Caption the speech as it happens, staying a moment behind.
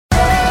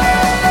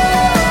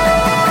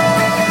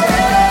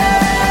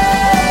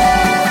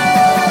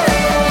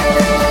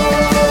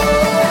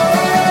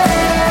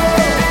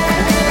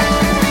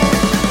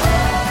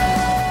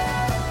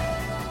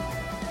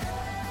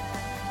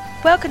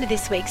Welcome to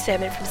this week's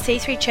sermon from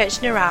C3 Church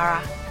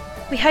Narara.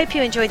 We hope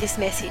you enjoy this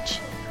message.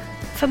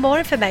 For more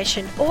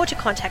information or to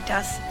contact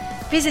us,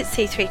 visit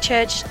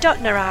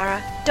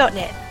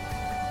c3church.narara.net.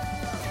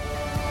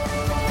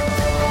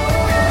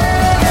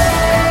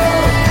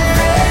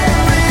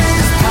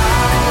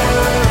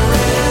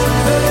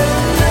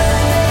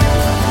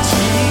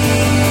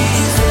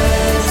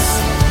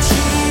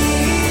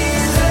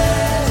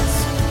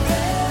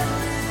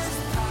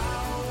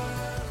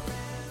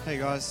 Hey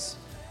guys,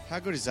 how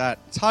good is that?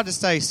 It's hard to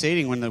stay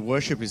seating when the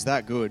worship is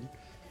that good.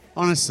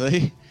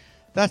 Honestly,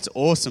 that's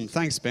awesome.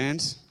 Thanks,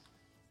 band.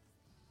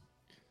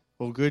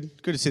 All good.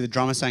 Good to see the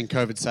drummer saying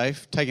COVID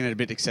safe. Taking it a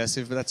bit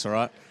excessive, but that's all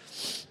right.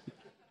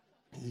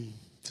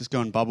 Just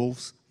going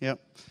bubbles.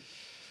 Yep.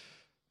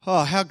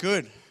 Oh, how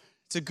good.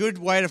 It's a good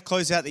way to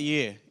close out the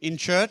year. In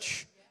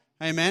church,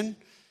 amen.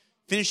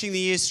 Finishing the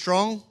year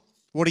strong.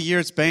 What a year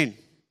it's been.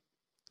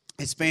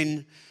 It's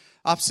been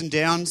ups and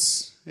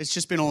downs. It's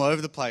just been all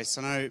over the place.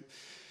 I know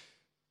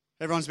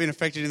everyone's been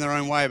affected in their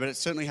own way, but it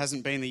certainly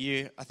hasn't been the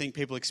year I think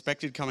people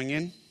expected coming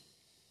in.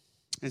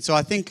 And so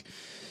I think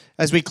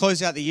as we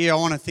close out the year, I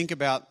want to think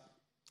about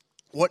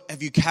what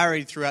have you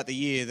carried throughout the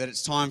year that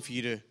it's time for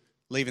you to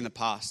leave in the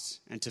past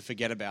and to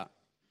forget about.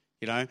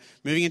 You know,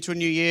 moving into a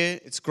new year,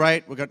 it's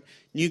great. We've got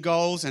new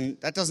goals,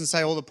 and that doesn't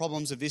say all the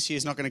problems of this year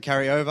is not going to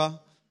carry over.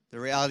 The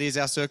reality is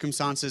our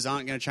circumstances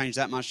aren't going to change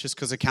that much just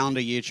because a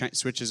calendar year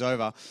switches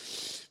over.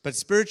 But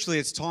spiritually,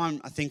 it's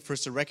time, I think, for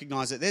us to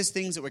recognize that there's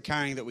things that we're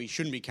carrying that we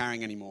shouldn't be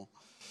carrying anymore.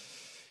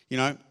 You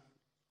know,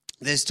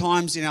 there's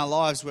times in our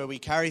lives where we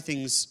carry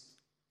things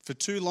for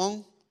too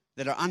long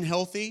that are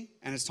unhealthy,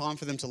 and it's time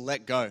for them to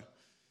let go.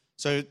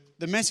 So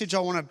the message I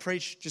want to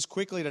preach just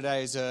quickly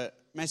today is a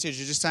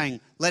message of just saying,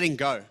 letting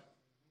go.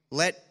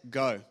 Let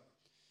go.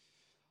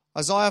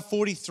 Isaiah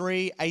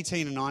 43,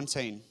 18 and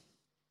 19.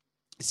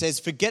 It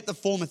says, "Forget the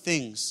former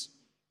things.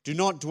 Do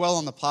not dwell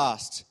on the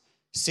past.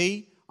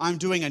 See, I'm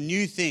doing a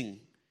new thing.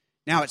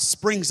 Now it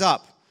springs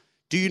up.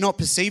 Do you not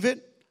perceive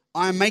it?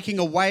 I am making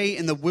a way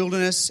in the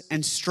wilderness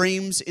and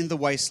streams in the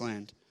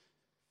wasteland."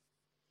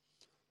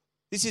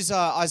 This is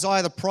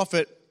Isaiah the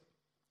prophet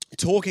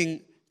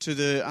talking to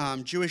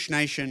the Jewish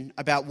nation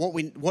about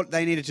what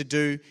they needed to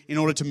do in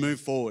order to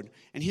move forward.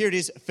 And here it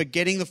is,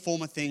 forgetting the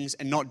former things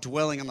and not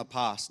dwelling on the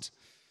past.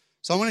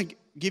 So I'm going to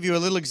give you a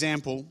little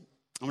example.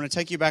 I'm going to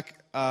take you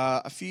back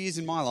a few years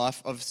in my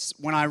life of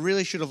when I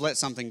really should have let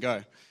something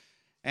go.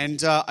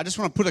 And I just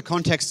want to put a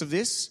context of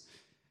this.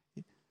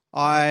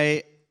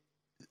 I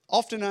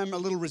often am a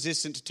little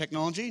resistant to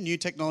technology. New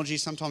technology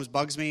sometimes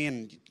bugs me,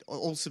 and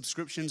all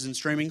subscriptions and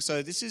streaming.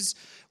 So this is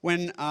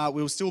when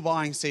we were still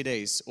buying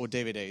CDs or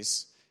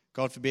DVDs.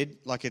 God forbid,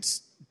 like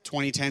it's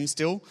 2010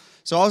 still.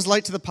 So I was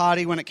late to the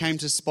party when it came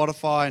to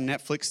Spotify and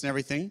Netflix and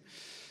everything.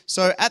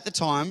 So at the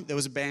time, there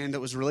was a band that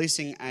was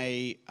releasing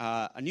a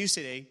new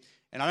CD,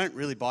 and I don't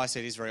really buy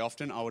CDs very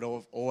often. I would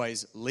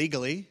always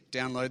legally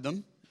download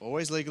them.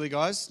 Always legally,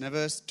 guys.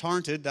 Never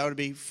torrented. That would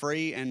be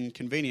free and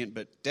convenient,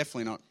 but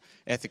definitely not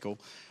ethical.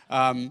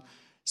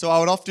 So I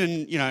would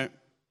often,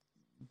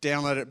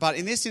 download it. But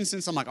in this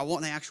instance, I'm like, I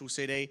want the actual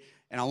CD,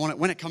 and I want it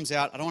when it comes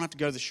out. I don't want to have to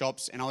go to the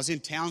shops. And I was in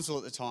Townsville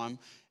at the time,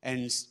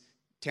 and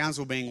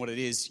Townsville being what it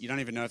is, you don't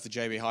even know if the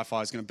JB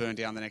Hi-Fi is going to burn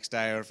down the next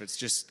day, or if it's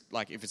just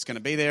like if it's going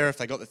to be there, if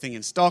they got the thing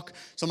in stock.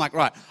 So I'm like,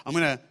 right, I'm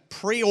going to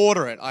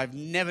pre-order it. I've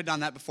never done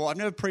that before. I've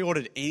never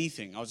pre-ordered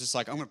anything. I was just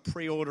like, I'm going to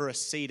pre-order a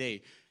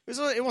CD.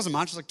 It wasn't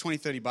much. It was like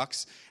 $20,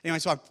 $30. Anyway,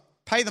 so I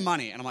pay the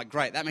money, and I'm like,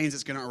 great. That means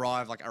it's going to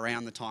arrive like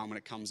around the time when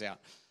it comes out.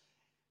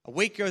 A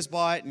week goes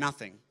by,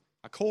 nothing.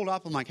 I called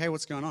up. I'm like, hey,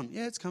 what's going on?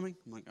 Yeah, it's coming.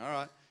 I'm like, all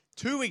right.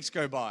 2 weeks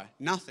go by,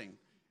 nothing.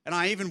 And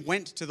I even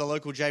went to the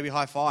local JB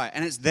Hi-Fi,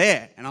 and it's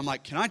there. And I'm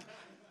like, can I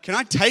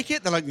take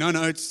it? They're like, no,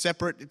 it's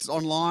separate. It's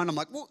online. I'm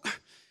like, well,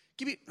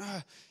 give me.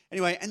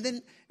 Anyway, and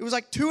then it was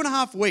like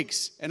 2.5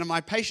 weeks, and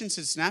my patience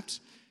had snapped.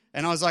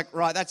 And I was like,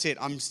 right, that's it.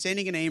 I'm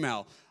sending an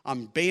email.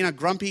 I'm being a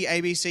grumpy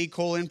ABC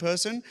call-in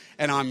person,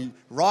 and I'm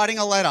writing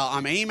a letter.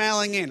 I'm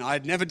emailing in.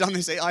 I'd never done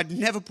this. I'd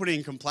never put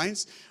in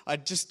complaints. I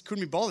just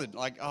couldn't be bothered.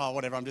 Like, oh,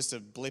 whatever. I'm just a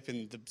blip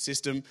in the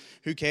system.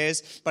 Who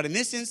cares? But in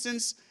this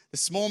instance, the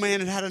small man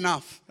had had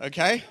enough,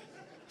 okay?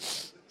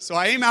 So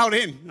I emailed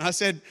in, and I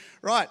said,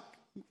 right,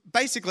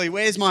 basically,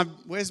 where's my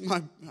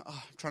I'm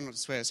trying not to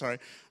swear, sorry.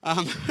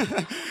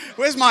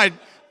 Where's my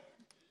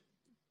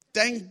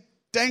dang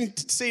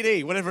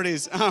CD, whatever it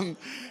is. So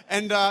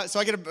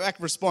I get a back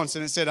response,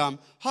 and it said,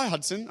 hi,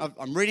 Hudson.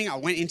 I'm reading. I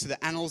went into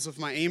the annals of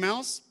my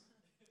emails,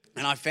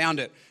 and I found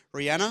it.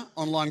 Rihanna,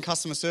 online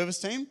customer service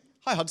team.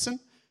 Hi, Hudson.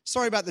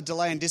 Sorry about the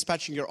delay in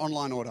dispatching your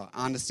online order.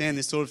 I understand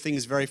this sort of thing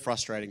is very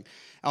frustrating.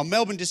 Our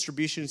Melbourne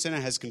distribution centre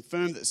has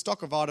confirmed that the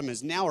stock of item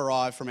has now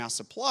arrived from our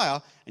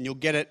supplier, and you'll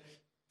get it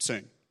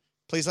soon.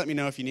 Please let me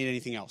know if you need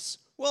anything else.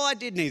 Well, I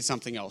did need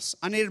something else.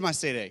 I needed my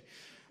CD.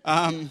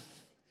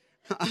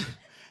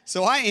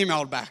 So I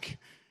emailed back.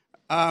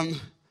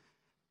 I'm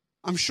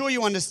sure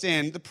you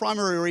understand the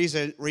primary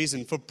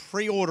reason for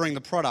pre-ordering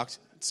the product.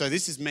 So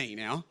this is me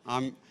now.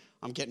 I'm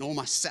getting all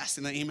my sass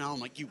in the email. I'm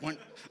like, you won't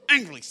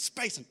angrily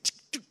space and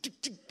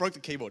broke the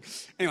keyboard.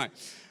 Anyway,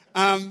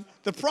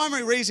 The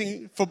primary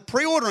reason for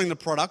pre-ordering the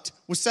product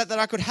was so that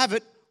I could have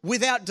it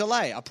without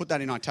delay. I put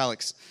that in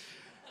italics.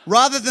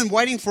 Rather than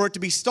waiting for it to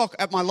be stocked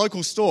at my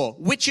local store,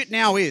 which it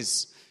now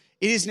is.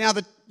 It is now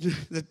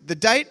the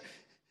date,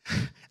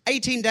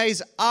 18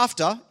 days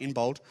after, in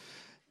bold,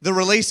 the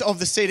release of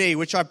the CD,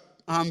 which I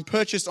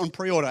purchased on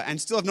pre-order and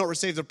still have not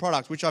received the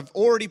product, which I've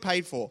already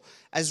paid for,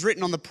 as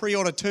written on the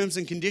pre-order terms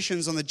and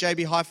conditions on the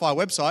JB Hi-Fi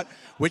website,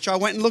 which I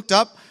went and looked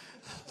up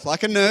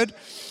like a nerd.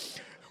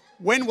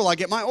 When will I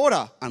get my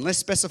order? Unless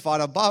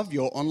specified above,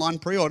 your online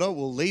pre-order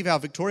will leave our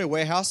Victoria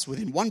warehouse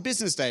within 1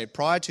 business day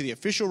prior to the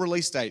official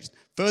release date.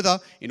 Further,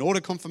 in order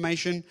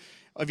confirmation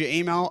of your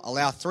email,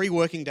 allow 3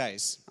 working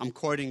days. I'm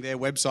quoting their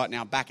website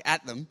now back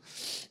at them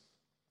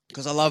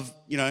because I love,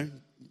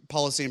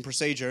 policy and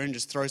procedure and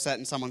just throws that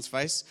in someone's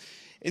face.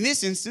 In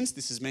this instance,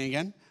 this is me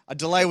again, a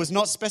delay was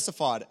not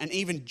specified, and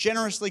even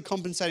generously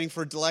compensating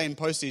for a delay in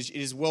postage, it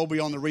is well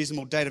beyond the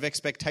reasonable date of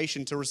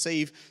expectation to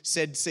receive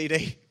said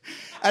CD.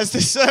 As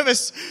the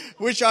service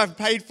which I've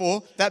paid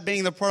for, that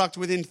being the product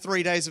within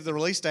 3 days of the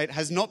release date,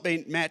 has not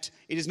been met,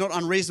 it is not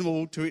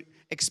unreasonable to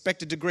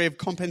expect a degree of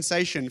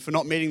compensation for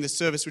not meeting the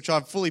service which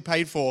I've fully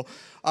paid for.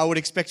 I would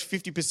expect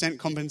 50%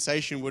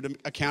 compensation would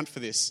account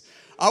for this.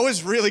 I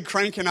was really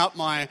cranking up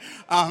my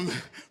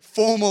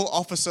formal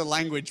officer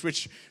language,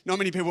 which not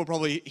many people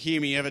probably hear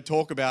me ever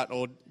talk about,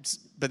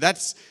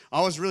 but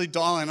I was really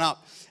dialing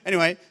up.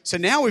 Anyway, so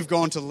now we've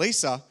gone to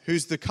Lisa,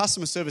 who's the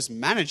customer service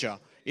manager.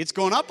 It's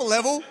gone up a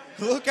level.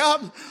 Look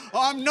up.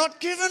 I'm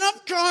not giving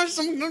up, guys.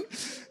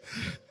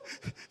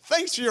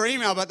 Thanks for your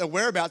email about the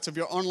whereabouts of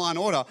your online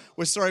order.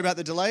 We're sorry about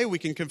the delay. We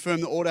can confirm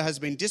the order has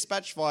been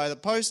dispatched via the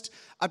post.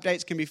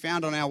 Updates can be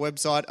found on our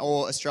website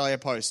or Australia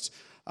Post.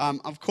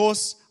 Of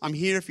course, I'm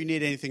here if you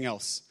need anything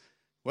else.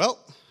 Well,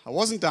 I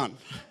wasn't done.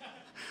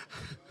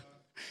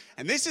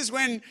 And this is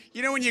when,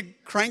 when you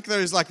crank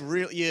those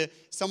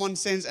someone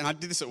sends, and I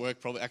did this at work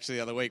probably actually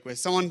the other week, where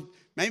someone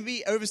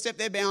maybe overstepped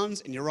their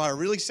bounds and you write a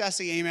really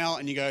sassy email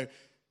and you go,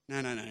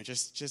 no,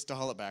 just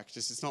dial it back.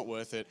 It's not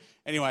worth it.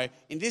 Anyway,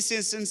 in this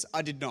instance,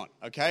 I did not,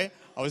 okay?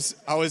 I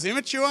was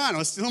immature and I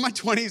was still in my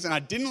 20s and I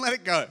didn't let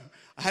it go.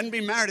 I hadn't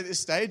been married at this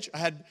stage. I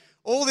had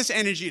all this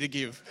energy to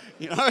give,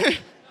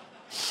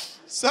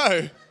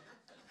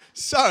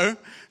 So,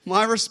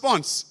 my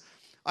response,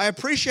 I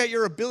appreciate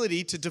your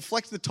ability to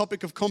deflect the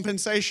topic of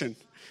compensation.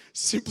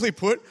 Simply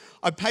put,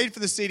 I paid for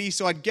the CD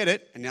so I'd get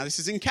it, and now this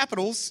is in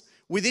capitals,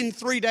 within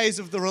 3 days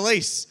of the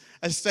release,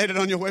 as stated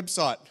on your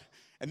website.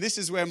 And this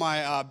is where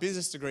my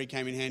business degree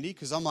came in handy,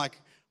 because I'm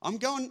like, I'm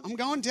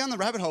going down the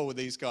rabbit hole with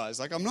these guys.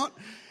 I'm not.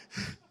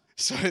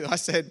 So I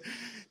said,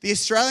 the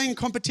Australian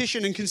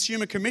Competition and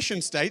Consumer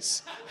Commission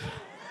states,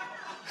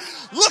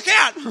 look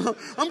out!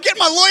 I'm getting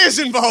my lawyers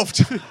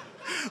involved.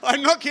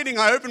 I'm not kidding.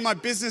 I opened my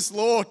business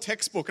law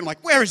textbook and I'm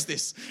like, where is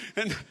this?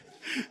 And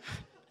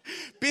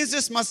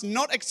business must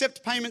not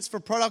accept payments for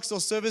products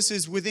or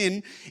services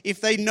within if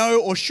they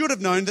know or should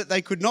have known that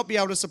they could not be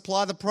able to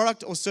supply the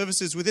product or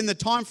services within the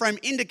time frame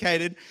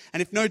indicated,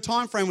 and if no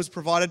time frame was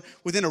provided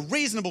within a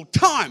reasonable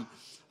time.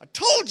 I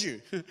told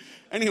you.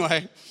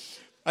 Anyway,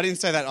 I didn't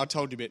say that. I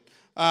told you a bit.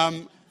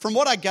 From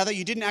what I gather,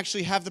 you didn't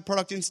actually have the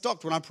product in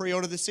stock when I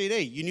pre-ordered the CD.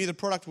 You knew the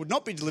product would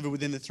not be delivered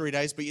within the 3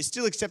 days, but you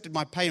still accepted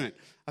my payment.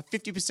 A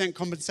 50%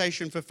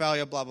 compensation for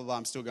failure, blah, blah, blah.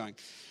 I'm still going.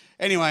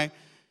 Anyway,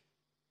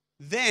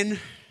 then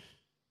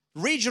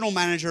regional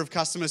manager of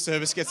customer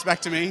service gets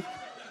back to me.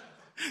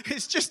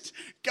 It's just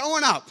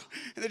going up.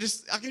 And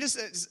I can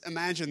just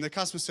imagine the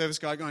customer service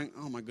guy going,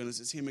 oh my goodness,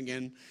 it's him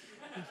again.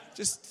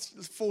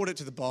 Just forward it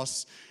to the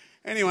boss.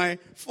 Anyway,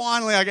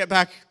 finally I get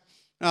back.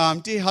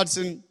 Dear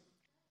Hudson,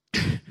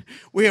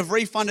 we have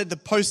refunded the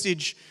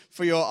postage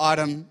for your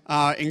item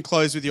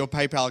enclosed with your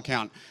PayPal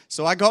account.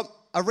 So I got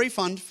a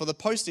refund for the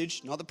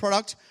postage, not the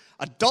product,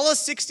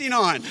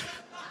 $1.69.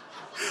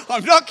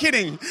 I'm not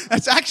kidding.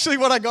 That's actually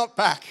what I got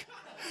back.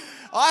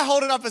 I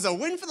hold it up as a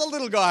win for the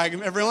little guy,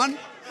 everyone.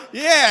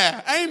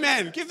 Yeah,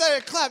 amen. Give that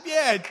a clap.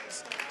 Yeah,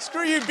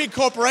 screw you big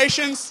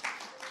corporations.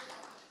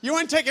 You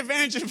won't take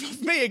advantage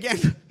of me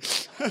again.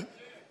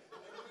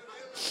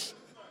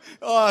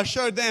 I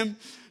showed them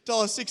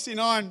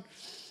 $1.69.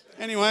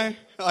 Anyway,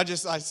 I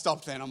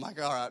stopped then. I'm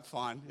like, all right,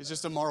 fine. It's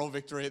just a moral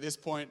victory at this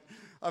point.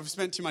 I've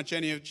spent too much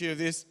energy of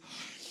this.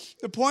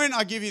 The point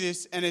I give you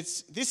this, and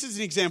this is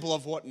an example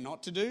of what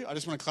not to do. I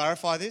just want to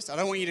clarify this. I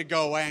don't want you to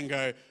go away and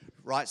go,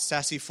 write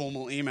sassy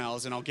formal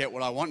emails and I'll get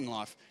what I want in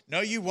life.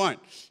 No, you won't,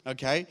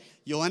 okay?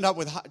 You'll end up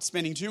with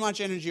spending too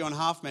much energy on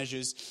half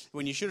measures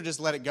when you should have just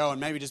let it go and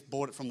maybe just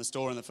bought it from the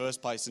store in the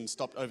first place and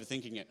stopped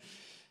overthinking it.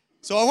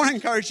 So I want to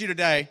encourage you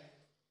today,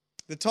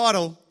 the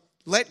title,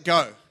 Let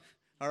Go,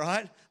 all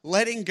right?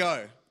 Letting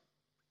go.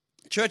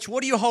 Church,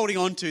 what are you holding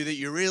on to that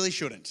you really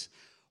shouldn't?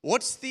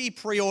 What's the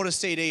pre-order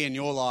CD in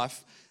your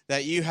life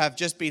that you have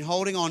just been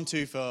holding on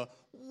to for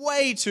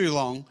way too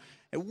long,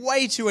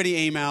 way too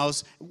many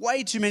emails,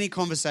 way too many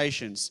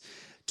conversations?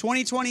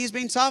 2020 has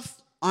been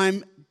tough.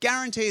 I'm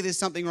guarantee there's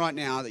something right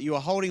now that you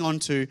are holding on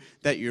to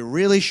that you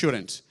really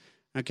shouldn't,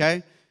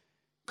 okay?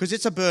 Because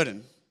it's a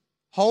burden.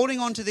 Holding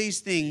on to these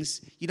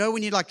things, you know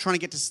when you're like trying to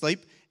get to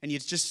sleep and you're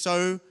just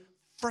so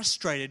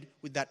frustrated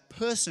with that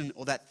person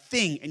or that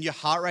thing and your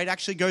heart rate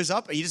actually goes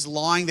up and you're just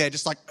lying there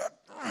just like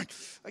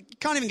you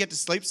can't even get to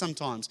sleep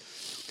sometimes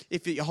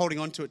if you're holding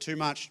on to it too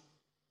much.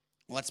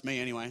 Well, that's me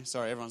anyway.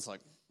 Sorry, everyone's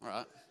like, all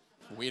right,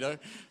 weirdo.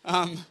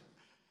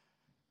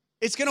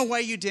 It's going to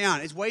weigh you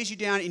down. It weighs you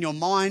down in your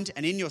mind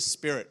and in your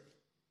spirit.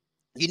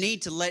 You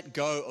need to let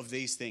go of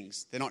these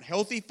things. They're not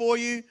healthy for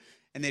you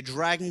and they're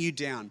dragging you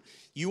down.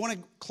 You want to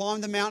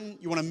climb the mountain.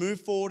 You want to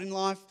move forward in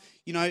life.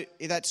 You know,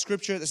 in that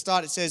scripture at the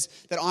start, it says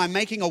that I'm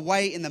making a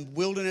way in the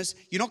wilderness.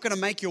 You're not going to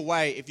make your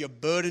way if you're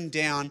burdened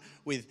down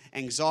with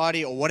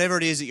anxiety or whatever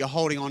it is that you're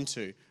holding on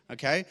to,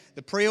 okay?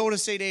 The pre-order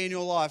CD in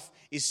your life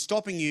is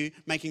stopping you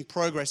making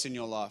progress in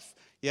your life,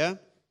 yeah?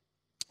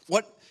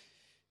 What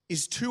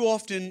is too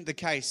often the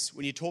case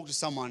when you talk to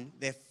someone,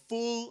 they're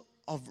full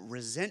of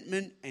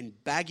resentment and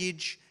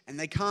baggage and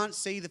they can't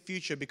see the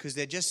future because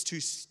they're just too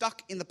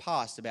stuck in the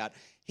past about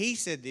he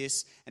said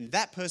this and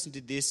that person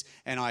did this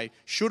and I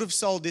should have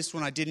sold this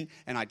when I didn't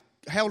and I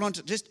held on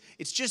to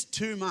it's just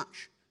too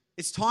much.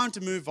 It's time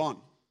to move on.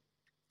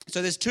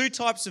 So there's two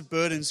types of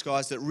burdens,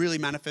 guys, that really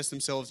manifest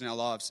themselves in our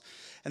lives.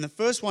 And the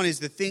first one is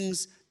the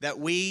things that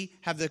we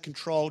have the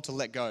control to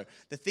let go,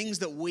 the things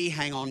that we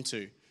hang on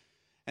to.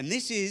 And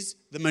this is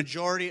the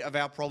majority of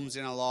our problems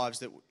in our lives,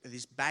 that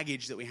this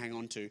baggage that we hang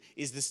on to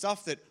is the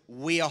stuff that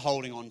we are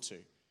holding on to.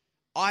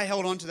 I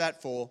held on to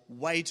that for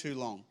way too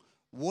long.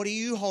 What are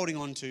you holding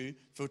on to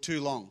for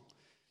too long?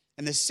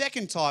 And the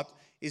second type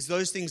is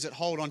those things that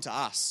hold on to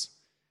us.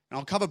 And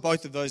I'll cover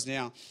both of those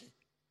now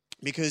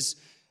because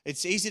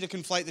it's easy to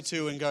conflate the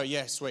two and go,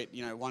 yeah, sweet,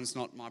 you know, one's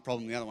not my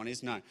problem, the other one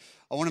is. No,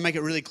 I want to make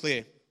it really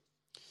clear.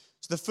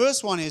 So the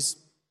first one is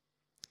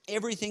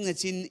everything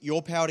that's in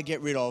your power to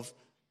get rid of,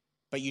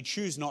 but you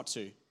choose not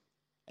to.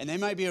 And there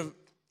may be a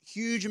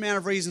huge amount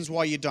of reasons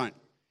why you don't.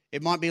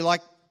 It might be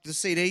like the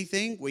CD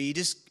thing where you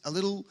just, a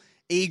little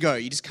ego,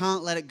 you just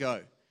can't let it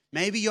go.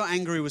 Maybe you're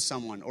angry with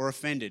someone or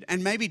offended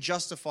and maybe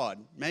justified.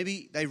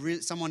 Maybe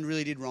someone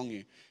really did wrong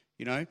you,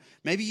 you know.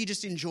 Maybe you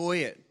just enjoy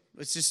it.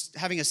 It's just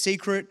having a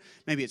secret.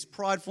 Maybe it's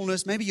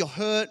pridefulness. Maybe you're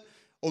hurt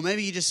or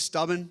maybe you're just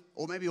stubborn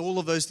or maybe all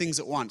of those things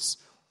at once.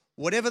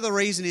 Whatever the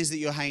reason is that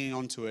you're hanging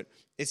on to it,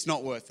 it's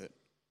not worth it,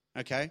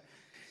 okay?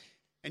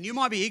 And you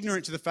might be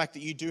ignorant to the fact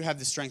that you do have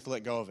the strength to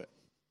let go of it.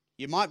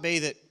 You might be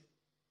that,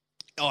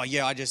 oh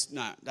yeah,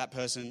 no, that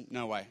person,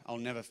 no way. I'll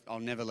never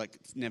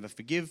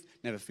forgive,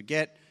 never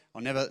forget.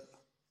 I'll never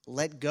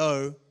let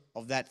go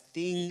of that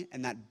thing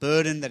and that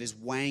burden that is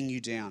weighing you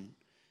down.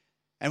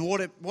 And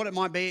what it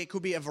might be, it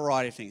could be a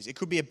variety of things. It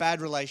could be a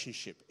bad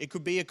relationship. It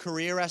could be a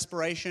career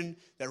aspiration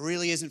that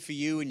really isn't for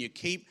you and you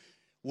keep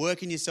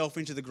working yourself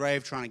into the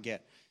grave trying to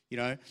get. You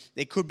know,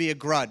 it could be a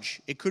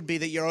grudge. It could be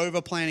that you're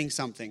over planning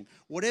something.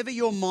 Whatever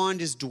your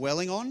mind is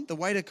dwelling on, the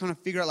way to kind of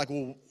figure out like,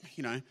 well,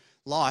 you know,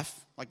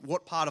 life, like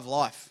what part of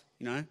life,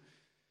 you know,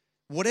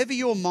 whatever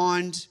your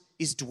mind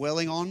is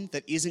dwelling on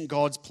that isn't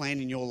God's plan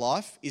in your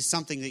life is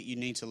something that you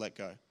need to let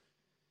go.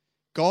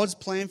 God's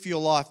plan for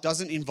your life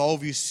doesn't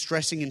involve you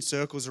stressing in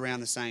circles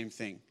around the same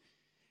thing.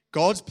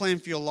 God's plan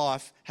for your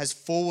life has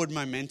forward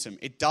momentum.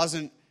 It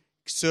doesn't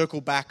circle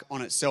back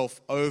on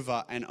itself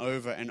over and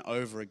over and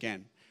over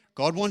again.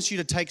 God wants you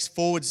to take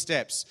forward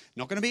steps.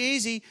 Not going to be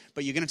easy,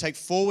 but you're going to take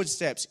forward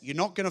steps. You're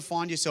not going to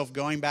find yourself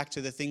going back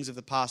to the things of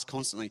the past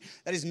constantly.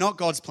 That is not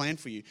God's plan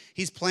for you.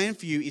 His plan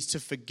for you is to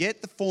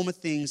forget the former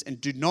things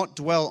and do not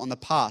dwell on the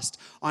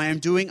past. I am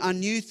doing a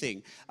new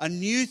thing. A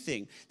new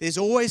thing. There's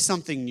always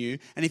something new.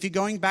 And if you're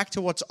going back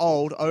to what's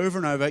old over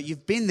and over,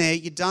 you've been there,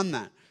 you've done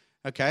that.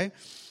 Okay?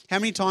 How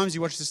many times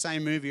you watch the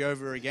same movie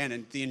over again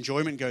and the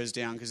enjoyment goes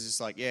down because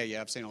it's like, yeah,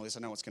 I've seen all this. I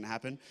know what's going to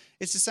happen.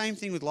 It's the same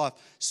thing with life.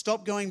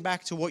 Stop going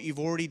back to what you've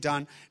already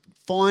done.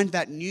 Find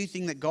that new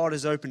thing that God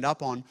has opened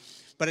up on.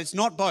 But it's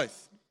not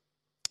both.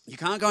 You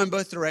can't go in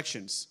both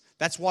directions.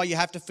 That's why you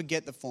have to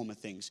forget the former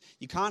things.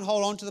 You can't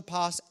hold on to the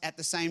past at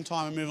the same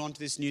time and move on to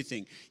this new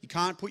thing. You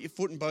can't put your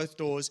foot in both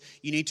doors.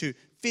 You need to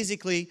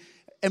physically,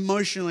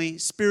 emotionally,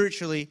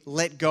 spiritually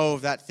let go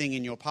of that thing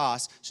in your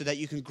past so that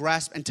you can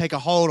grasp and take a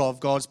hold of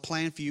God's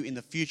plan for you in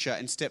the future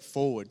and step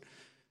forward,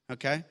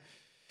 okay?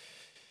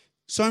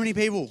 So many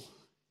people,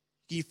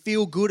 you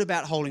feel good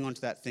about holding on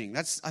to that thing.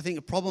 That's, I think,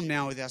 a problem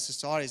now with our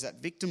society is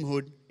that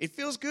victimhood. It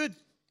feels good.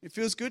 It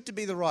feels good to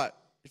be the right.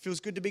 It feels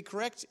good to be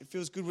correct. It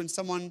feels good when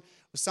someone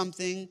or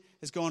something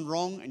has gone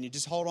wrong and you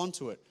just hold on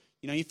to it.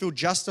 You know, you feel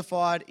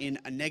justified in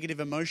a negative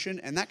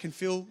emotion and that can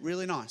feel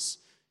really nice,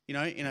 you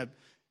know, in a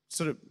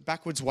sort of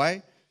backwards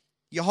way.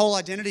 Your whole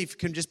identity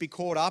can just be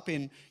caught up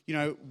in, you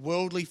know,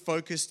 worldly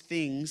focused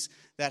things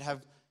that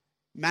have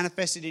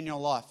manifested in your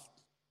life.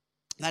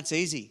 That's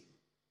easy.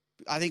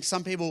 I think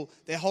some people,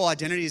 their whole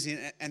identity is in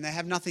it and they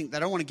have nothing, they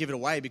don't want to give it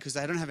away because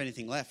they don't have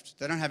anything left.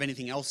 They don't have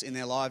anything else in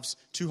their lives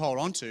to hold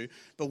on to.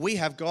 But we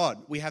have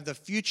God. We have the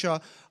future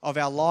of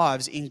our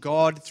lives in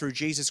God through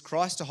Jesus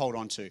Christ to hold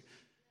on to.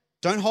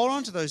 Don't hold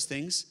on to those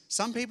things.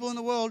 Some people in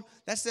the world,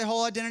 that's their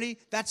whole identity.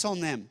 That's on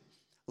them.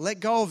 Let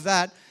go of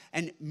that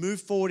and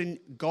move forward in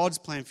God's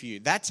plan for you.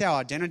 That's our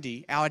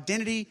identity. Our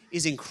identity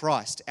is in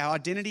Christ. Our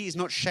identity is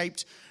not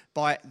shaped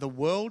by the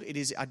world. It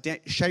is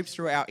shaped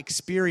through our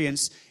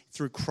experience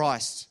through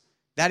Christ.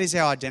 That is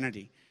our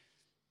identity.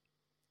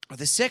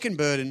 The second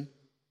burden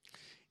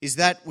is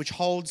that which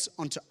holds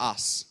onto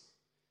us.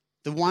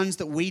 The ones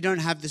that we don't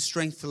have the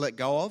strength to let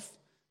go of,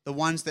 the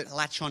ones that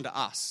latch onto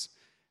us.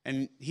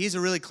 And here's I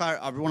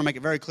want to make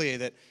it very clear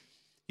that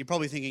you're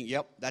probably thinking,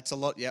 yep, that's a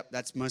lot. Yep,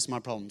 that's most of my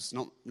problems.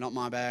 Not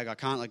my bag. I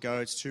can't let go.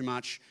 It's too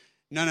much.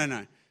 No.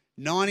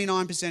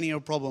 99% of your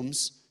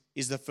problems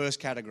is the first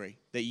category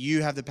that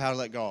you have the power to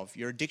let go of.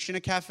 Your addiction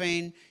to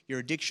caffeine, your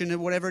addiction to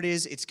whatever it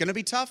is, it's going to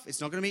be tough.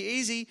 It's not going to be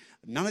easy.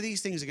 None of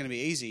these things are going to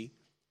be easy.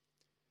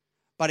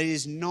 But it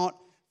is not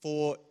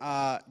for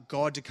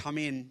God to come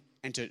in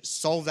and to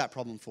solve that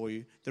problem for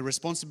you. The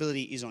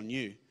responsibility is on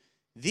you.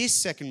 This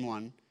second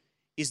one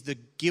is the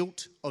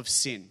guilt of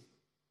sin,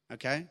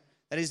 okay?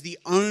 That is the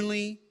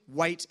only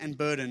weight and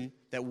burden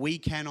that we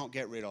cannot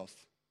get rid of.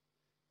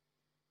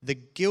 The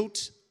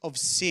guilt of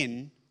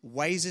sin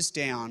weighs us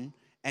down,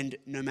 and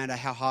no matter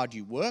how hard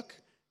you work,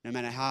 no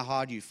matter how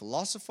hard you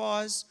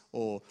philosophize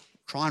or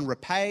try and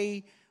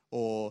repay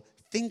or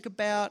think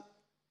about,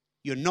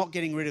 you're not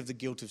getting rid of the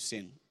guilt of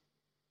sin.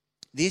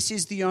 This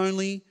is the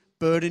only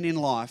burden in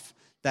life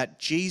that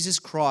Jesus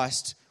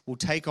Christ will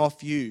take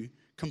off you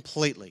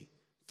completely,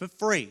 for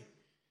free.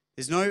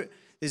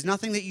 There's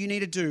nothing that you need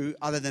to do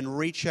other than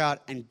reach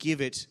out and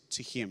give it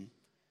to him,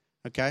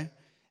 okay?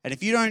 And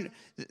if you don't,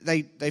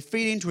 they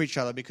feed into each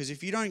other, because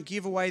if you don't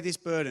give away this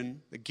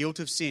burden, the guilt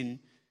of sin,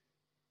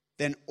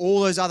 then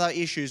all those other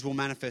issues will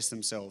manifest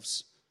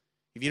themselves.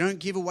 If you don't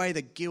give away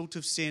the guilt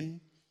of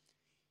sin,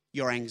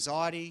 your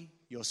anxiety,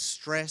 your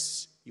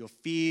stress, your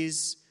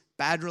fears,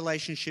 bad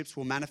relationships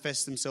will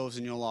manifest themselves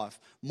in your life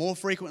more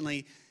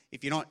frequently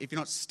if you're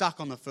not stuck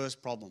on the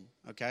first problem,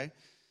 okay?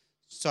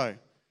 So,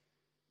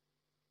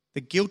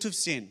 the guilt of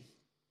sin,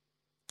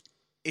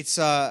 it's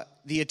the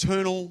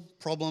eternal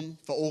problem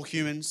for all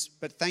humans,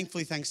 but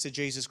thankfully, thanks to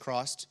Jesus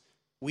Christ,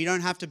 we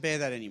don't have to bear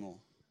that anymore.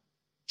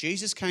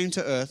 Jesus came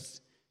to earth,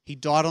 he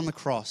died on the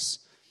cross.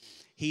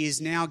 He is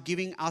now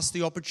giving us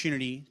the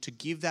opportunity to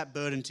give that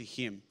burden to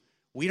him.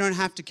 We don't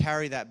have to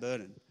carry that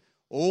burden.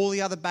 All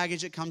the other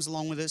baggage that comes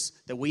along with us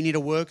that we need to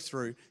work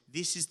through,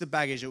 this is the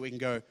baggage that we can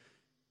go,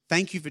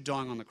 thank you for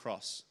dying on the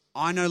cross.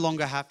 I no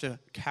longer have to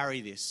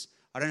carry this.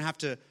 I don't have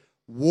to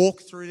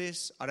walk through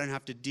this. I don't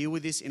have to deal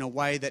with this in a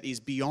way that is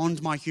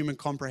beyond my human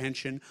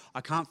comprehension. I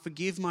can't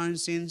forgive my own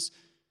sins.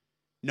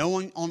 No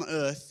one on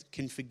earth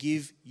can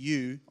forgive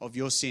you of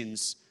your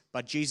sins,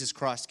 but Jesus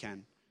Christ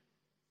can.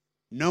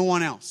 No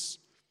one else.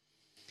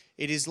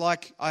 It is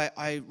like,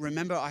 I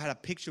remember I had a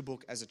picture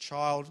book as a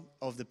child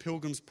of the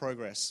Pilgrim's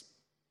Progress.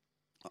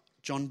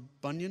 John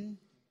Bunyan?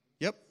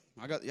 Yep,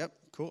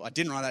 cool. I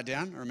didn't write that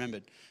down, I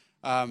remembered.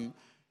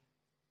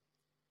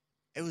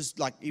 It was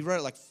like, he wrote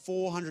it like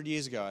 400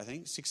 years ago, I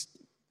think.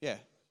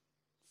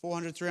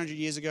 400, 300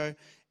 years ago.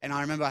 And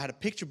I remember I had a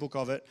picture book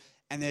of it,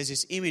 and there's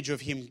this image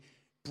of him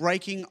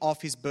breaking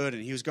off his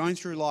burden. He was going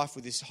through life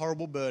with this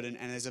horrible burden,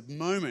 and there's a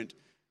moment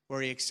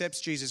where he accepts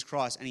Jesus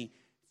Christ, and he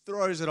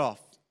throws it off.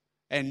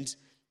 And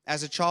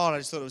as a child, I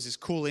just thought it was this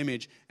cool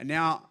image. And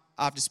now,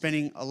 after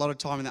spending a lot of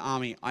time in the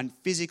army, I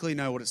physically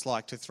know what it's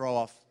like to throw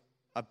off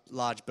a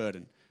large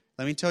burden.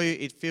 Let me tell you,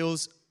 it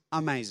feels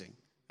amazing,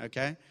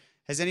 okay?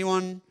 Has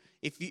anyone,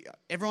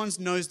 everyone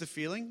knows the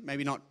feeling,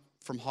 maybe not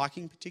from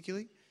hiking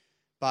particularly,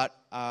 but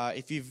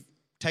if you've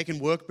taken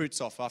work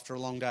boots off after a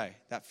long day,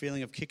 that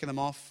feeling of kicking them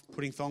off,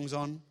 putting thongs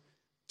on,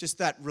 just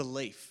that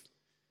relief.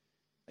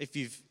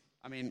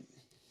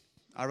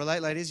 I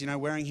relate, ladies,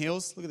 wearing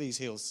heels. Look at these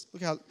heels.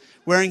 Look how,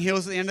 wearing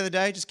heels at the end of the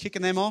day, just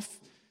kicking them off.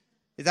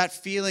 That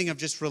feeling of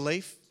just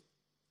relief,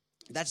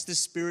 that's the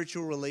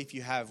spiritual relief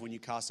you have when you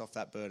cast off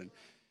that burden.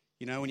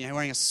 When you're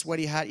wearing a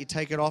sweaty hat, you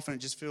take it off and it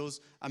just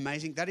feels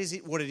amazing. That is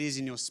what it is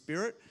in your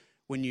spirit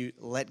when you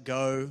let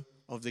go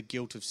of the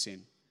guilt of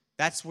sin.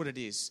 That's what it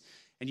is.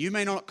 And you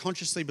may not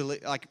consciously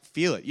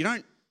feel it.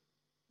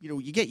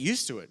 You get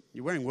used to it.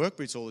 You're wearing work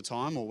boots all the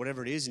time or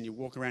whatever it is, and you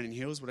walk around in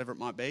heels, whatever it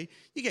might be.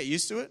 You get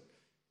used to it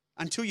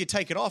until you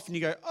take it off and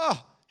you go,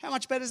 oh, how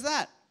much better is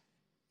that?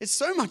 It's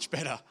so much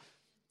better,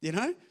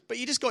 But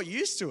you just got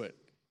used to it.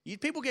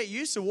 People get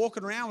used to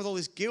walking around with all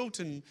this guilt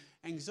and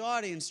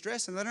anxiety and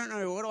stress, and they don't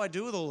know, what do I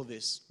do with all of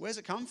this? Where's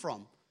it come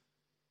from?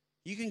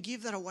 You can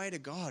give that away to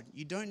God.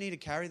 You don't need to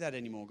carry that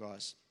anymore,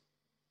 guys.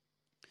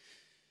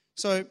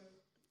 So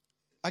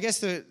I guess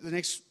the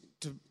next,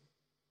 to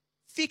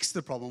fix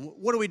the problem,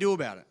 what do we do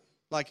about it?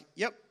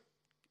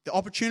 The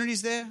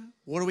opportunity's there.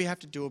 What do we have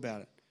to do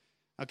about it?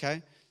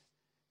 Okay.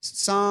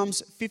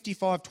 Psalms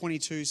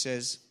 55:22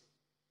 says,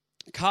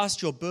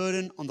 cast your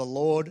burden on the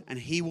Lord and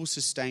he will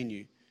sustain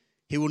you.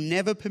 He will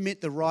never permit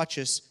the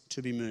righteous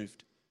to be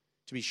moved,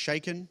 to be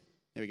shaken.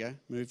 There we go.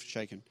 Moved,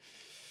 shaken.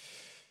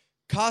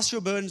 Cast your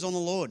burdens on the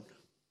Lord.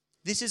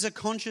 This is a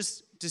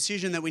conscious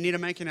decision that we need to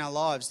make in our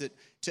lives, that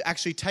to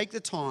actually take the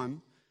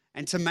time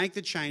and to make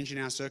the change in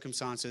our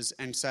circumstances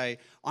and say,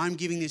 I'm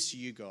giving this to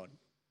you, God.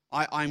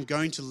 I'm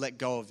going to let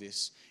go of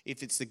this.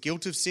 If it's the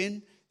guilt of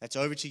sin, that's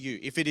over to you.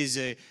 If it is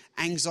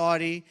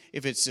anxiety,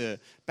 if it's a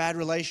bad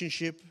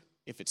relationship,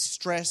 if it's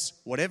stress,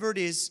 whatever it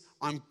is,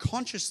 I'm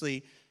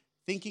consciously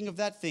thinking of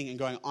that thing and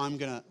going, I'm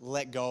going to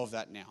let go of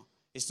that now.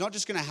 It's not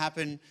just going to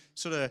happen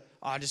sort of,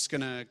 I'm just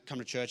going to come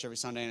to church every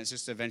Sunday and it's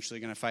just eventually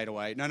going to fade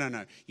away. No.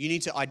 You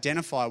need to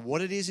identify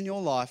what it is in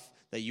your life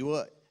that you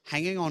are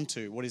hanging on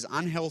to, what is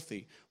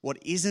unhealthy, what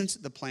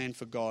isn't the plan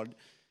for God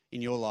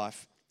in your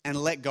life, and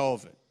let go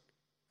of it,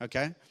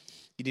 okay?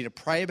 You need to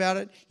pray about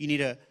it. You need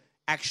to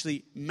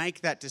actually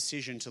make that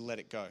decision to let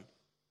it go.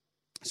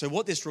 So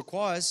what this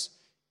requires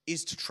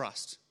is to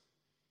trust.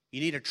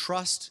 You need to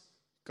trust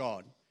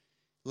God.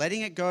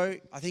 Letting it go,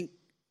 I think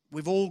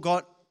we've all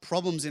got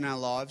problems in our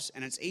lives,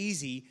 and it's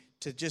easy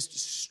to just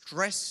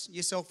stress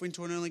yourself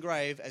into an early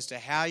grave as to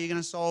how you're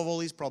going to solve all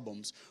these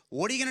problems.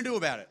 What are you going to do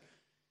about it?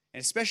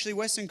 And especially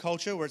Western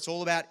culture, where it's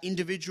all about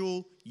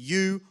individual,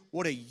 you,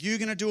 what are you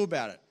going to do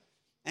about it?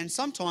 And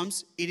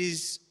sometimes it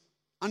is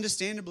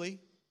understandably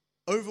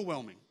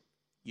overwhelming.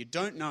 You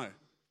don't know,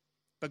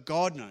 but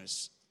God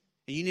knows,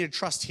 and you need to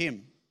trust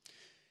Him.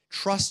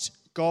 Trust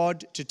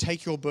God to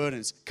take your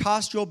burdens.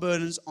 Cast your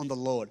burdens on the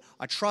Lord.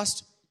 I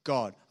trust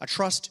God. I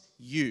trust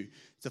you.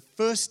 The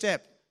first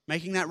step,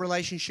 making that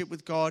relationship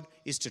with God,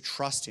 is to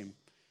trust Him.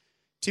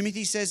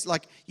 Timothy says,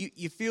 like,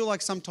 you feel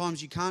like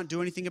sometimes you can't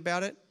do anything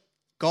about it.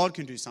 God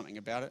can do something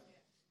about it.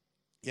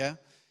 Yeah?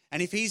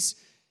 And if He's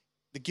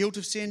the guilt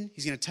of sin,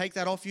 He's going to take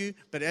that off you.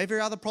 But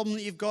every other problem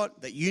that you've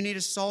got that you need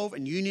to solve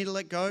and you need to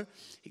let go,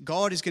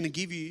 God is going to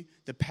give you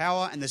the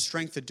power and the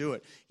strength to do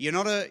it. You're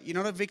not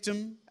a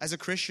victim as a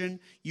Christian.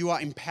 You are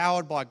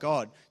empowered by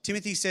God.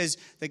 Timothy says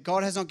that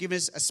God has not given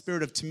us a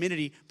spirit of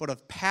timidity, but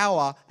of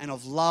power and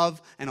of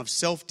love and of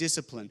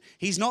self-discipline.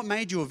 He's not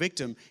made you a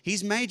victim.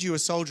 He's made you a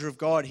soldier of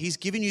God. He's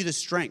given you the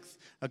strength.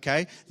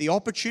 Okay? The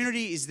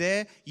opportunity is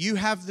there. You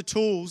have the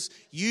tools.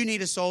 You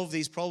need to solve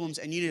these problems,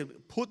 and you need to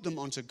put them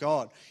onto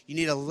God. You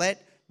need to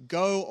let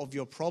go of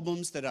your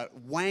problems that are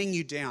weighing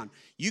you down.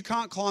 You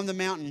can't climb the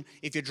mountain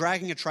if you're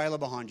dragging a trailer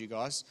behind you,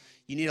 guys.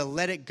 You need to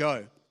let it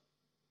go.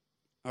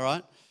 All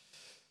right?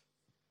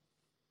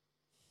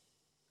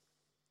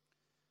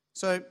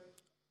 So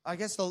I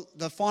guess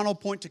the final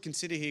point to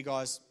consider here,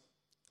 guys,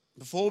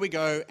 before we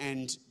go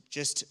and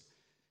just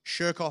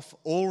shirk off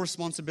all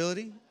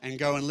responsibility and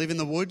go and live in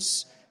the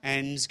woods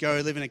and go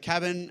live in a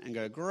cabin and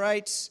go,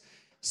 great,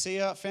 see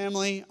ya,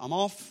 family, I'm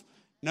off,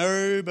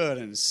 no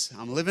burdens,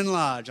 I'm living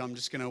large, I'm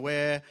just going to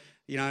wear,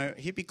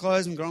 hippie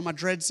clothes and growing my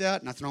dreads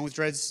out. Nothing wrong with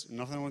dreads,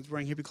 nothing wrong with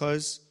wearing hippie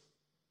clothes.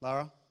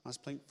 Lara, nice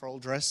pink floral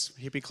dress,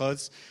 hippie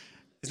clothes.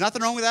 There's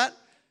nothing wrong with that,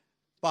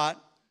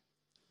 but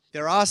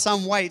there are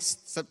some weights,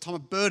 some type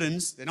of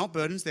burdens, they're not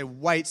burdens, they're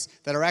weights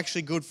that are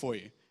actually good for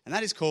you. And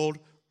that is called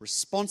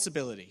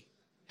responsibility.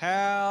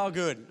 How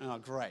good. Oh,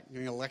 great. I'm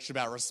giving a lecture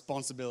about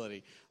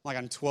responsibility. Like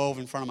I'm 12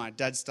 in front of my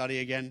dad's study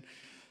again.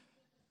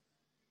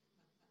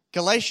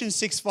 Galatians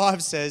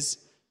 6:5 says,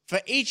 for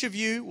each of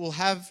you will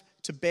have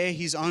to bear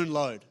his own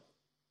load.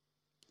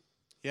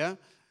 Yeah?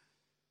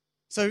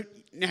 So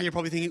now you're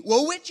probably thinking,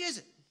 well, which is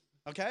it?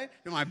 Okay?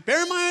 Am I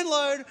bearing my own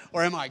load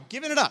or am I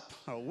giving it up?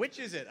 Or which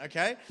is it?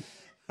 Okay?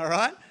 All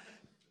right?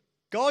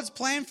 God's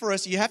plan for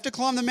us, you have to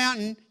climb the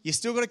mountain. You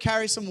still got to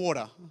carry some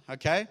water.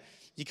 Okay?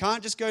 You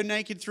can't just go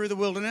naked through the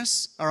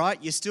wilderness, all right?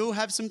 You still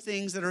have some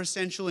things that are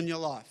essential in your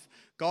life.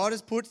 God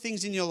has put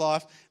things in your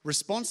life,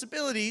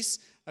 responsibilities,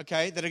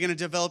 okay, that are going to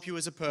develop you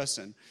as a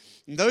person.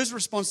 And those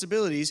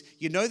responsibilities,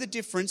 you know the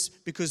difference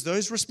because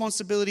those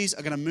responsibilities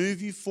are going to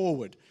move you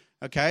forward,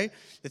 okay?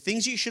 The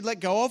things you should let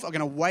go of are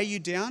going to weigh you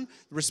down.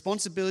 The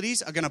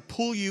responsibilities are going to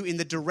pull you in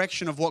the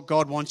direction of what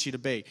God wants you to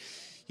be.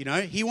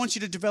 He wants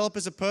you to develop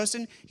as a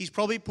person. He's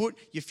probably put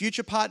your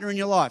future partner in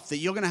your life that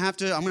I'm going to have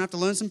to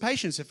learn some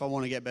patience if I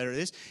want to get better at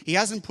this. He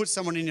hasn't put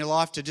someone in your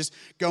life to just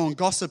go and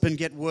gossip and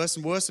get worse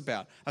and worse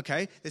about,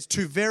 okay? There's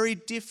two very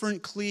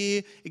different,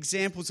 clear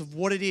examples of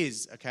what it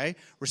is, okay?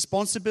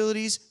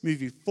 Responsibilities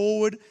move you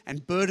forward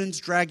and burdens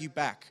drag you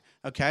back,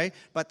 okay?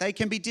 But they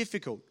can be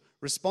difficult.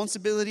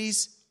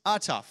 Responsibilities are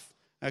tough,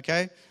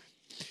 okay?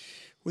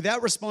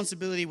 Without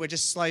responsibility, we're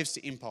just slaves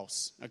to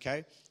impulse,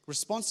 okay?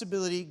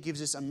 Responsibility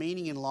gives us a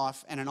meaning in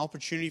life and an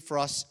opportunity for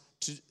us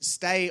to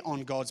stay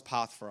on God's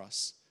path for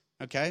us,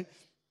 okay?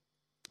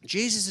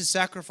 Jesus'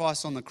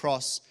 sacrifice on the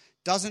cross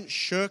doesn't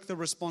shirk the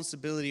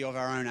responsibility of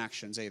our own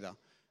actions either,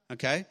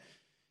 okay?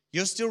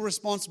 You're still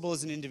responsible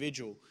as an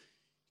individual.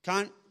 You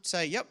can't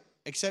say, yep,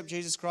 accept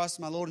Jesus Christ as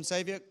my Lord and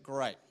Savior,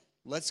 great.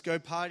 Let's go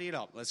party it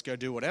up. Let's go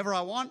do whatever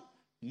I want.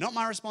 Not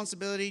my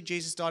responsibility.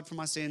 Jesus died for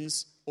my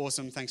sins.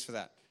 Awesome, thanks for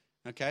that,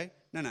 okay?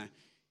 No.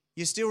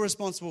 You're still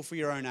responsible for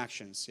your own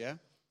actions, yeah?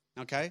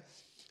 Okay?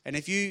 And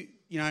if you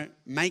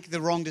make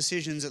the wrong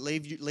decisions that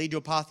lead your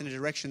path in a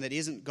direction that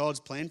isn't God's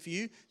plan for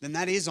you, then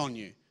that is on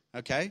you,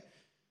 okay?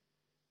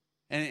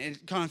 And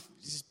it kind of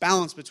this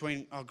balance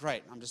between, oh,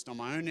 great, I'm just on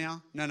my own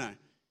now. No.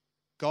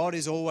 God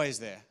is always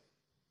there.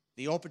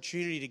 The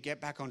opportunity to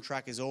get back on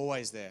track is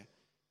always there,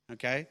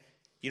 okay?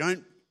 You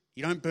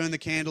don't burn the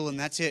candle and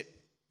that's it.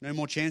 No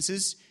more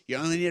chances. You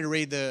only need to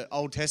read the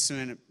Old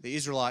Testament, the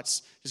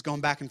Israelites just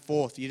going back and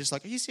forth. You're just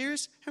like, are you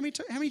serious? How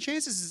many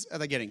chances are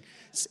they getting?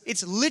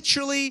 It's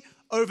literally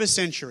over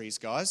centuries,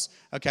 guys,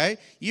 okay?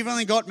 You've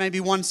only got maybe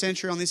 1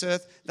 century on this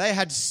earth. They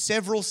had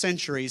several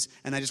centuries,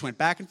 and they just went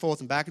back and forth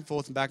and back and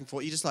forth and back and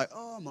forth. You're just like,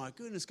 oh my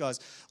goodness, guys,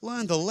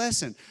 learn the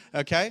lesson,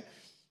 okay?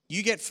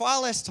 You get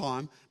far less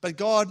time, but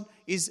God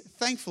is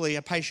thankfully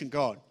a patient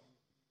God.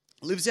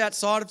 Lives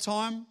outside of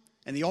time,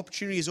 and the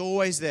opportunity is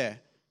always there,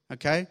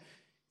 okay?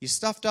 You're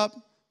stuffed up,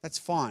 that's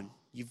fine.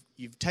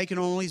 You've taken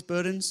on all these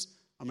burdens,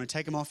 I'm going to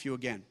take them off you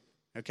again,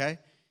 okay?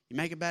 You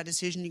make a bad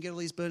decision, you get all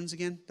these burdens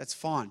again, that's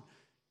fine.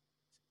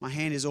 My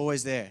hand is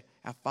always there.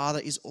 Our Father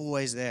is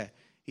always there.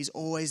 He's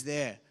always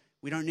there.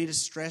 We don't need to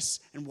stress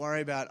and worry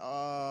about,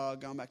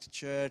 going back to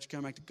church,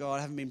 going back to God,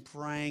 I haven't been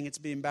praying, it's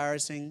a bit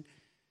embarrassing.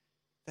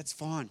 That's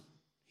fine.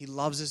 He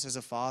loves us as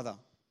a Father.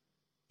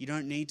 You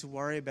don't need to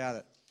worry about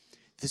it.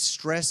 The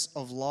stress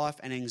of life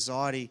and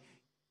anxiety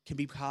can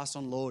be passed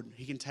on Lord.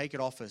 He can take it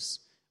off us.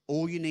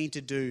 All you need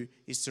to do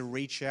is to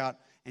reach out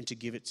and to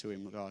give it to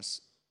Him,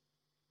 guys.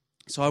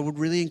 So I would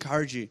really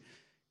encourage you,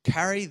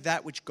 carry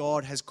that which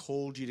God has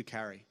called you to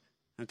carry,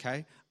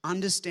 okay?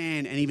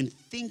 Understand and even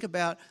think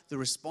about the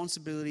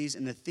responsibilities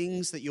and the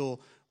things that you're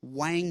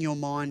weighing your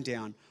mind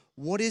down.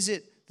 What is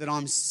it that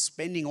I'm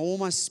spending all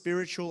my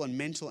spiritual and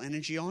mental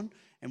energy on?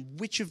 And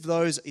which of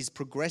those is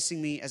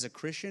progressing me as a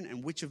Christian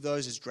and which of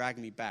those is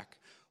dragging me back?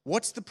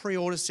 What's the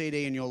pre-order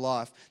CD in your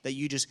life that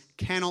you just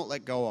cannot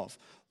let go of?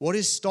 What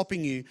is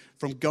stopping you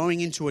from going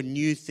into a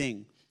new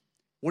thing?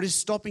 What is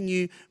stopping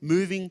you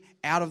moving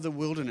out of the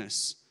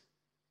wilderness?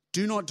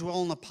 Do not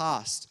dwell on the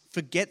past.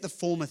 Forget the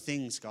former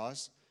things,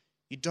 guys.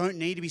 You don't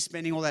need to be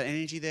spending all that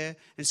energy there.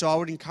 And so I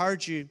would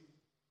encourage you,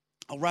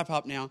 I'll wrap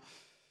up now,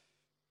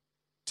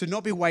 to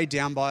not be weighed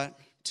down by it,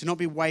 to not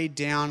be weighed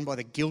down by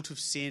the guilt of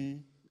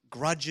sin,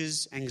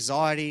 grudges,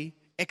 anxiety,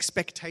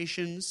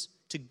 expectations,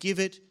 to give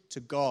it to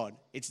God.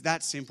 It's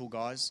that simple,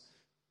 guys.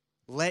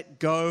 Let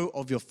go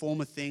of your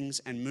former things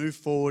and move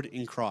forward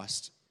in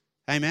Christ.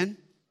 Amen?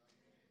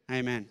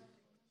 Amen.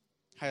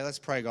 Hey, let's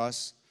pray,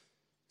 guys.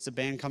 As the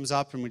band comes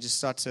up and we just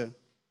start to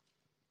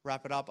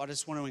wrap it up, I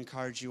just want to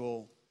encourage you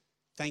all.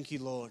 Thank you,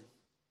 Lord.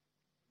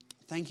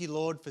 Thank you,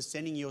 Lord, for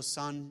sending your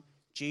Son,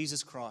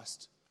 Jesus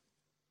Christ,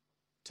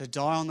 to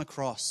die on the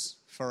cross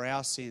for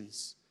our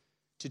sins,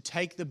 to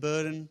take the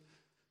burden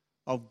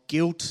of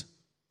guilt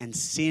and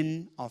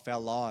sin off our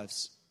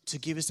lives, to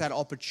give us that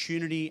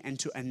opportunity and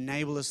to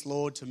enable us,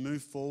 Lord, to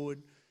move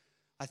forward.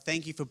 I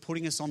thank you for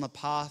putting us on the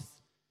path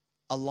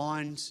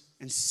aligned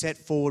and set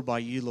forward by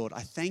you, Lord.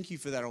 I thank you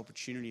for that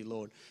opportunity,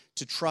 Lord,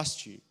 to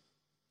trust you,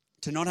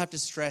 to not have to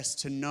stress,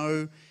 to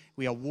know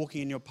we are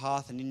walking in your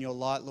path and in your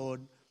light,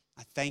 Lord.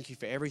 I thank you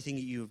for everything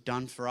that you have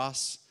done for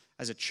us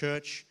as a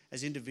church,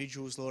 as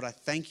individuals, Lord. I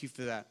thank you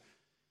for that,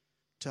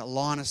 to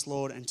align us,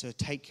 Lord, and to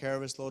take care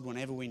of us, Lord,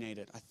 whenever we need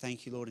it. I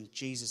thank you, Lord, in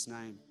Jesus'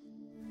 name.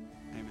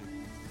 Amen.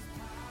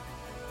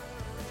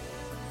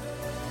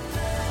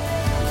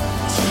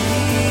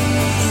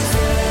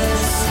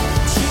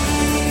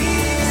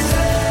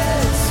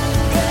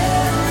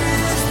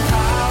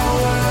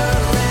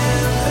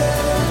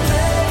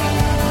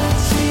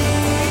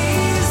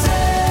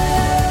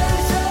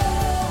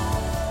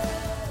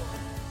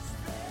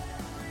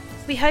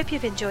 We hope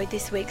you've enjoyed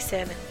this week's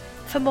sermon.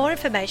 For more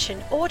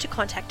information or to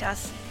contact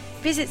us,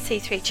 visit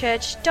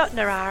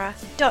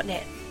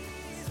c3church.narara.net.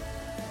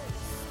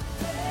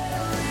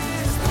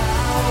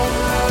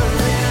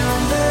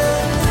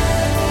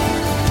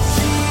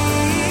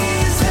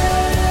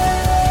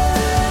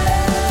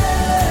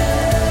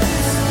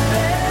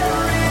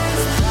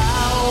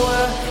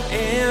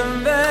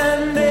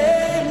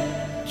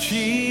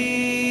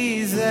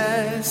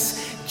 Jesus.